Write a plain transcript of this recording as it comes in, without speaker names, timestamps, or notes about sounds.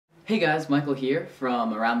Hey guys, Michael here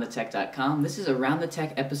from AroundTheTech.com. This is Around the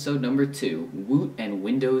Tech episode number 2, Woot and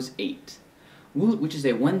Windows 8. Woot, which is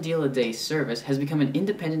a one deal a day service, has become an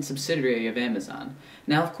independent subsidiary of Amazon.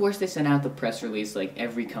 Now, of course, they sent out the press release like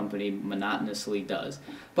every company monotonously does,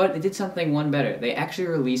 but they did something one better. They actually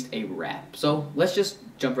released a wrap. So let's just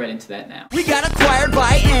jump right into that now. We got acquired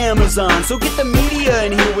by Amazon, so get the media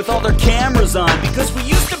in here with all their cameras on, because we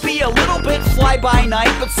used to be a little bit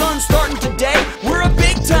fly-by-night, but son, starting today, we're a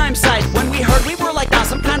big-time site. When we heard, we were like, nah,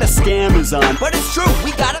 some kind of scam is on, but it's true,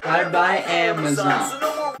 we got acquired by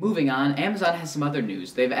Amazon. Moving on, Amazon has some other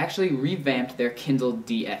news. They've actually revamped their Kindle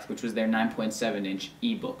DX, which was their 9.7-inch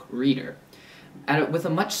ebook reader. With a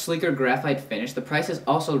much sleeker graphite finish, the price has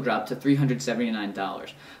also dropped to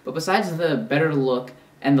 $379. But besides the better look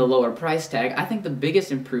and the lower price tag, I think the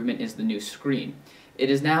biggest improvement is the new screen. It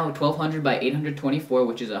is now 1200 by 824,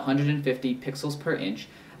 which is 150 pixels per inch,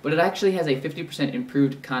 but it actually has a 50%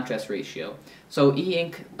 improved contrast ratio. So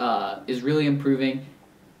e-ink is really improving,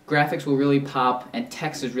 graphics will really pop, and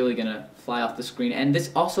text is really going to fly off the screen, and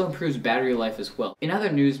this also improves battery life as well. In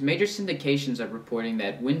other news, major syndications are reporting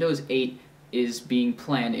that Windows 8 is being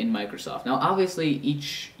planned in Microsoft. Now obviously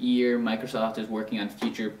each year Microsoft is working on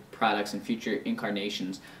future products and future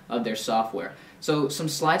incarnations of their software. So some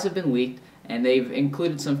slides have been leaked, and they've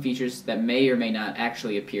included some features that may or may not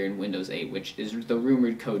actually appear in Windows 8, which is the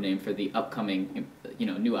rumored codename for the upcoming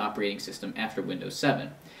new operating system after Windows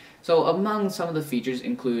 7. So among some of the features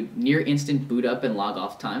include near instant boot up and log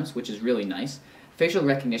off times, which is really nice, facial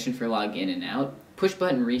recognition for log in and out, push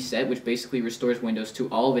button reset, which basically restores Windows to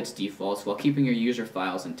all of its defaults while keeping your user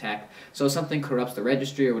files intact. So if something corrupts the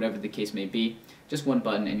registry or whatever the case may be, just one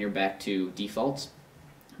button and you're back to defaults.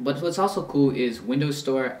 But what's also cool is Windows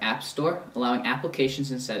Store App Store, allowing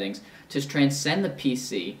applications and settings to transcend the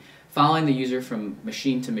PC, following the user from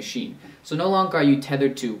machine to machine. So no longer are you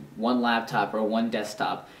tethered to one laptop or one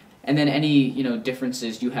desktop, and then any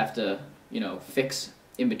differences you have to fix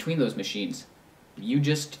in between those machines. You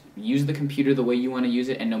just use the computer the way you want to use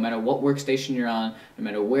it, and no matter what workstation you're on, no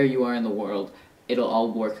matter where you are in the world, it'll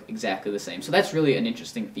all work exactly the same. So that's really an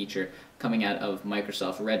interesting feature coming out of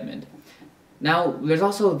Microsoft Redmond. Now, there's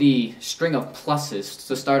also the string of pluses.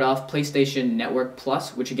 To start off, PlayStation Network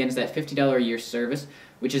Plus, which again is that $50 a year service,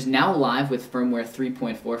 which is now live with firmware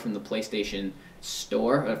 3.4 from the PlayStation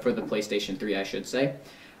Store, or for the PlayStation 3 I should say.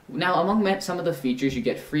 Now, among some of the features, you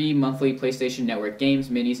get free monthly PlayStation Network games,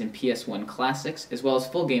 minis, and PS1 classics, as well as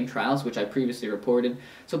full game trials, which I previously reported.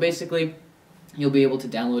 So basically, you'll be able to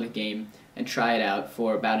download a game and try it out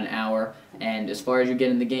for about an hour, and as far as you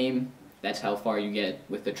get in the game, that's how far you get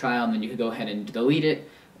with the trial, and then you can go ahead and delete it,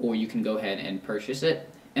 or you can go ahead and purchase it.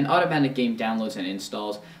 And automatic game downloads and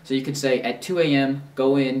installs, so you could say at 2 a.m.,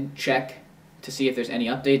 go in, check to see if there's any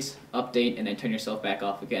updates, update, and then turn yourself back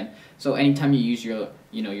off again. So anytime you use your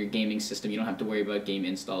gaming system, you don't have to worry about game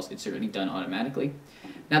installs. It's certainly done automatically.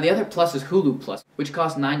 Now the other plus is Hulu Plus, which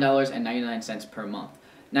costs $9.99 per month.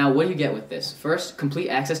 Now what do you get with this? First, complete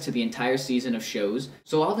access to the entire season of shows.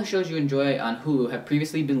 So all the shows you enjoy on Hulu have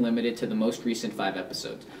previously been limited to the most recent 5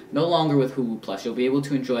 episodes. No longer with Hulu Plus. You'll be able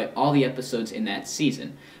to enjoy all the episodes in that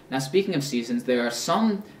season. Now speaking of seasons, there are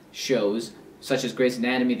some shows such as Grey's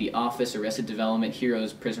Anatomy, The Office, Arrested Development,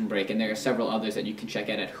 Heroes, Prison Break, and there are several others that you can check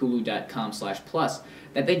out at hulu.com/plus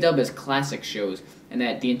that they dub as classic shows, and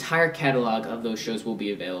that the entire catalog of those shows will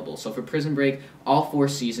be available. So for Prison Break, all 4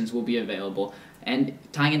 seasons will be available. And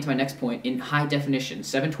tying into my next point, in high definition,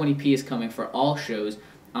 720p is coming for all shows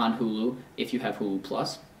on Hulu if you have Hulu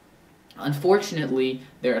Plus. Unfortunately,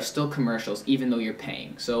 there are still commercials even though you're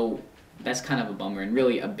paying, so that's kind of a bummer and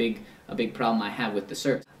really a big problem I have with the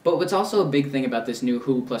service. But what's also a big thing about this new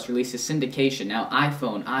Hulu Plus release is syndication. Now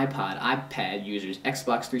iPhone, iPod, iPad users,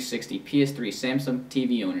 Xbox 360, PS3, Samsung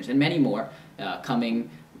TV owners, and many more coming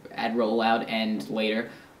at rollout and later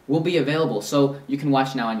will be available. So you can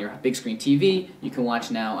watch now on your big screen TV, you can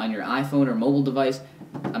watch now on your iPhone or mobile device.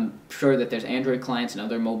 I'm sure that there's Android clients and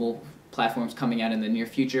other mobile platforms coming out in the near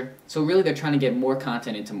future. So really they're trying to get more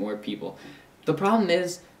content into more people. The problem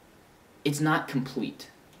is, it's not complete.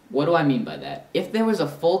 What do I mean by that? If there was a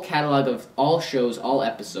full catalog of all shows, all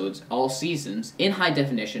episodes, all seasons in high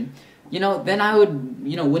definition, then I would,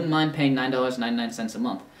 wouldn't mind paying $9.99 a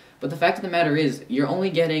month. But the fact of the matter is, you're only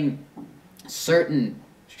getting certain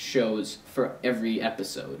shows for every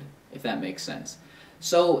episode, if that makes sense.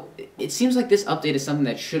 So it seems like this update is something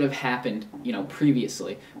that should have happened,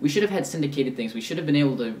 previously. We should have had syndicated things. We should have been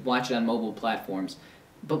able to watch it on mobile platforms.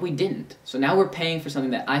 But we didn't. So now we're paying for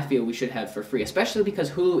something that I feel we should have for free, especially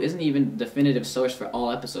because Hulu isn't even the definitive source for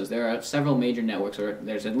all episodes. There are several major networks, or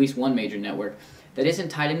there's at least one major network that isn't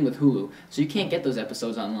tied in with Hulu, so you can't get those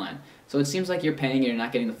episodes online. So it seems like you're paying and you're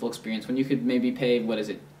not getting the full experience when you could maybe pay, $9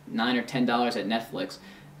 or $10 at Netflix,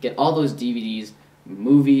 get all those DVDs,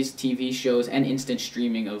 movies, TV shows, and instant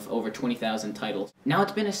streaming of over 20,000 titles. Now,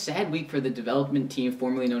 it's been a sad week for the development team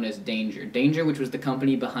formerly known as Danger. Danger, which was the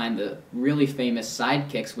company behind the really famous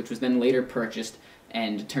Sidekicks, which was then later purchased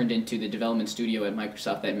and turned into the development studio at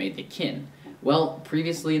Microsoft that made the Kin. Well,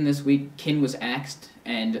 previously in this week, Kin was axed,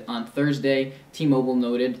 and on Thursday, T-Mobile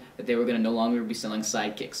noted that they were going to no longer be selling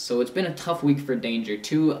Sidekicks. So it's been a tough week for Danger.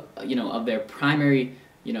 Two, of their primary,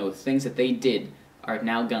 things that they did are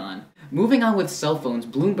now gone. Moving on with cell phones,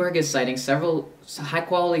 Bloomberg is citing several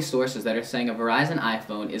high-quality sources that are saying a Verizon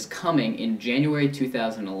iPhone is coming in January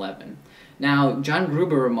 2011. Now, John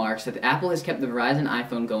Gruber remarks that Apple has kept the Verizon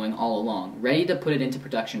iPhone going all along, ready to put it into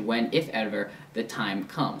production when, if ever, the time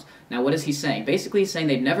comes. Now, what is he saying? Basically, he's saying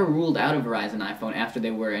they've never ruled out a Verizon iPhone after they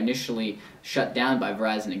were initially shut down by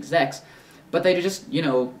Verizon execs, but they just,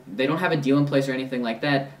 they don't have a deal in place or anything like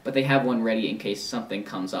that, but they have one ready in case something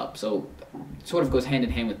comes up. So it sort of goes hand in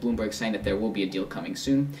hand with Bloomberg saying that there will be a deal coming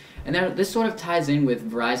soon. And then this sort of ties in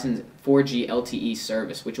with Verizon's 4G LTE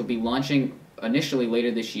service, which will be launching initially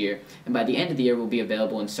later this year, and by the end of the year will be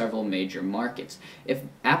available in several major markets. If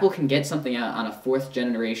Apple can get something out on a 4th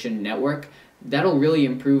generation network, that'll really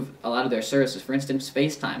improve a lot of their services. For instance,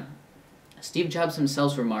 FaceTime. Steve Jobs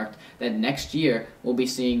himself remarked that next year we'll be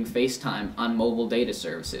seeing FaceTime on mobile data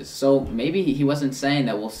services. So maybe he wasn't saying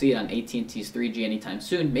that we'll see it on AT&T's 3G anytime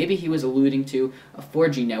soon. Maybe he was alluding to a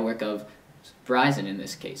 4G network of Verizon in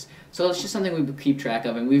this case. So it's just something we keep track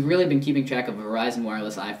of, and we've really been keeping track of a Verizon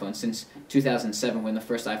wireless iPhone since 2007 when the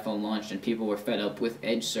first iPhone launched and people were fed up with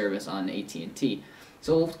Edge service on AT&T.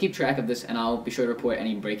 So we'll keep track of this, and I'll be sure to report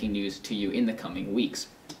any breaking news to you in the coming weeks.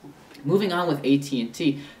 Moving on with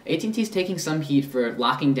AT&T, AT&T is taking some heat for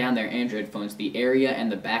locking down their Android phones, the Area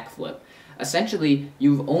and the Backflip. Essentially,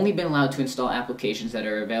 you've only been allowed to install applications that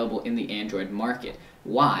are available in the Android market.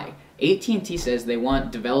 Why? AT&T says they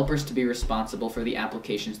want developers to be responsible for the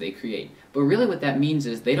applications they create. But really what that means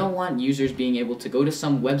is they don't want users being able to go to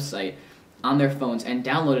some website on their phones and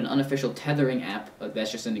download an unofficial tethering app,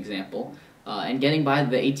 that's just an example, and getting by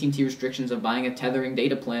the AT&T restrictions of buying a tethering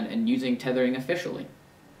data plan and using tethering officially.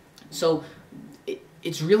 So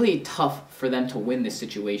it's really tough for them to win this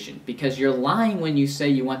situation because you're lying when you say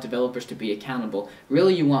you want developers to be accountable.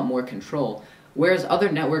 Really, you want more control. Whereas other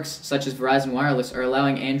networks, such as Verizon Wireless, are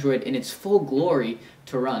allowing Android in its full glory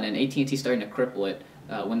to run, and AT&T starting to cripple it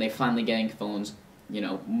when they finally getting phones,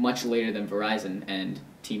 much later than Verizon and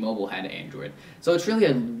T-Mobile had Android. So it's really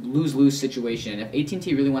a lose-lose situation, and if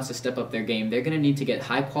AT&T really wants to step up their game, they're going to need to get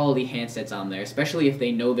high-quality handsets on there, especially if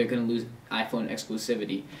they know they're going to lose iPhone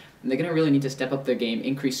exclusivity. And they're going to really need to step up their game,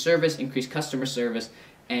 increase service, increase customer service,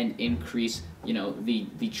 and increase,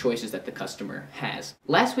 the choices that the customer has.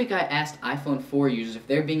 Last week I asked iPhone 4 users if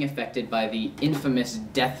they're being affected by the infamous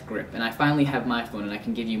death grip, and I finally have my phone and I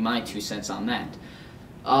can give you my 2 cents on that.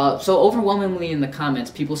 So overwhelmingly in the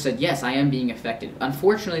comments, people said, yes, I am being affected.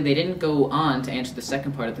 Unfortunately, they didn't go on to answer the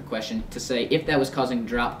second part of the question to say if that was causing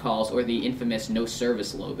drop calls or the infamous no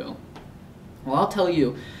service logo. Well, I'll tell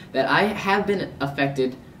you that I have been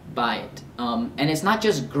affected by it. And it's not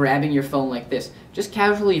just grabbing your phone like this. Just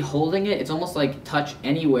casually holding it, it's almost like touch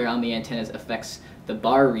anywhere on the antennas affects the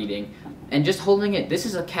bar reading. And just holding it, this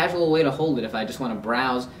is a casual way to hold it if I just want to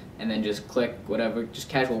browse and then just click whatever, just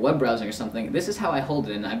casual web browsing or something. This is how I hold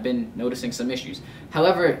it, and I've been noticing some issues.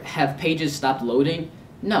 However, have pages stopped loading?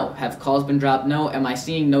 No. Have calls been dropped? No. Am I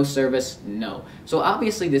seeing no service? No. So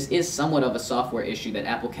obviously this is somewhat of a software issue that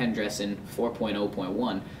Apple can address in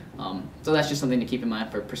 4.0.1. So that's just something to keep in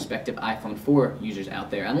mind for prospective iPhone 4 users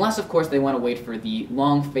out there. Unless, of course, they want to wait for the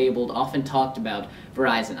long-fabled, often talked about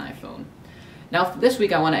Verizon iPhone. Now, for this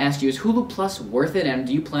week, I want to ask you, is Hulu Plus worth it, and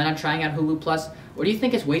do you plan on trying out Hulu Plus? Or do you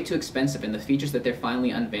think it's way too expensive and the features that they're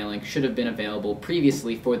finally unveiling should have been available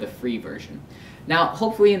previously for the free version? Now,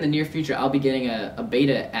 hopefully in the near future, I'll be getting a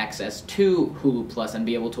beta access to Hulu Plus and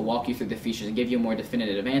be able to walk you through the features and give you a more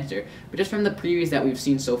definitive answer. But just from the previews that we've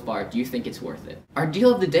seen so far, do you think it's worth it? Our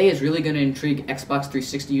deal of the day is really going to intrigue Xbox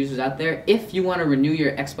 360 users out there. If you want to renew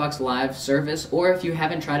your Xbox Live service, or if you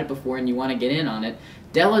haven't tried it before and you want to get in on it,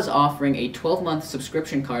 Dell is offering a 12-month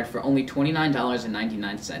subscription card for only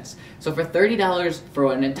 $29.99. So for $30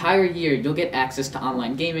 for an entire year, you'll get access to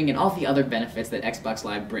online gaming and all the other benefits that Xbox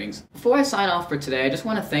Live brings. Before I sign off for today, I just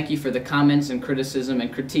want to thank you for the comments and criticism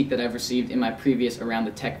and critique that I've received in my previous Around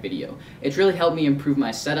the Tech video. It's really helped me improve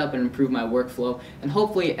my setup and improve my workflow, and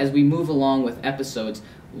hopefully as we move along with episodes,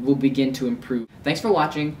 we'll begin to improve. Thanks for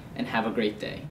watching, and have a great day.